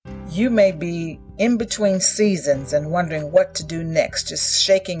You may be in between seasons and wondering what to do next, just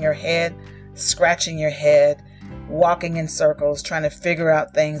shaking your head, scratching your head, walking in circles, trying to figure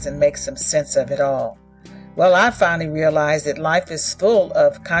out things and make some sense of it all. Well, I finally realized that life is full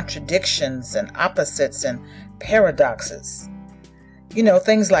of contradictions and opposites and paradoxes.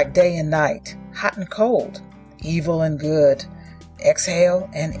 Things like day and night, hot and cold, evil and good, exhale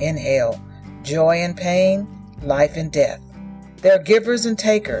and inhale, joy and pain, life and death. There are givers and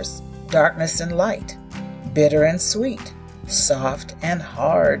takers, darkness and light, bitter and sweet, soft and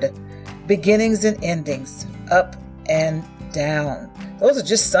hard, beginnings and endings, up and down. Those are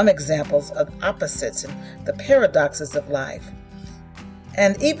just some examples of opposites and the paradoxes of life.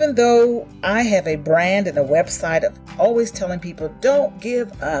 And even though I have a brand and a website of always telling people, don't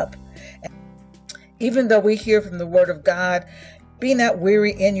give up, even though we hear from the Word of God, be not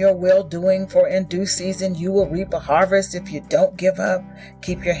weary in your well-doing, for in due season you will reap a harvest if you don't give up.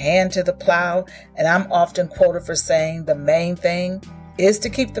 Keep your hand to the plow. And I'm often quoted for saying the main thing is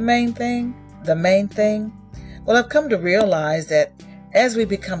to keep the main thing. Well, I've come to realize that as we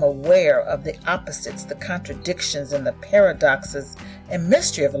become aware of the opposites, the contradictions, and the paradoxes and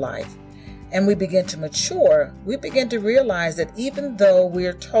mystery of life, and we begin to mature, we begin to realize that even though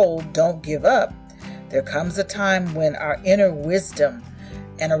we're told don't give up, there comes a time when our inner wisdom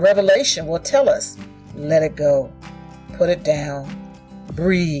and a revelation will tell us, let it go, put it down,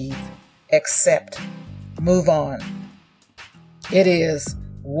 breathe, accept, move on. It is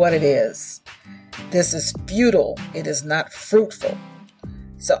what it is. This is futile. It is not fruitful.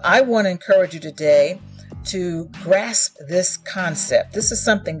 So I want to encourage you today to grasp this concept. This is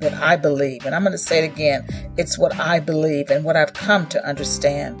something that I believe, and I'm going to say it again. It's what I believe and what I've come to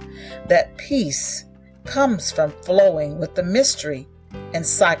understand, that peace comes from flowing with the mystery and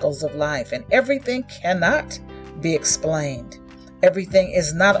cycles of life, and everything cannot be explained. Everything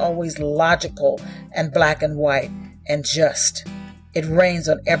is not always logical and black and white and just. It rains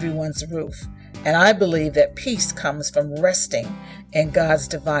on everyone's roof. And I believe that peace comes from resting in God's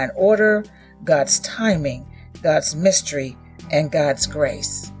divine order, God's timing, God's mystery, and God's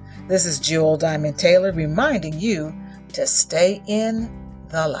grace. This is Jewel Diamond Taylor reminding you to stay in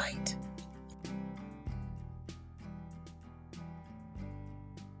the light.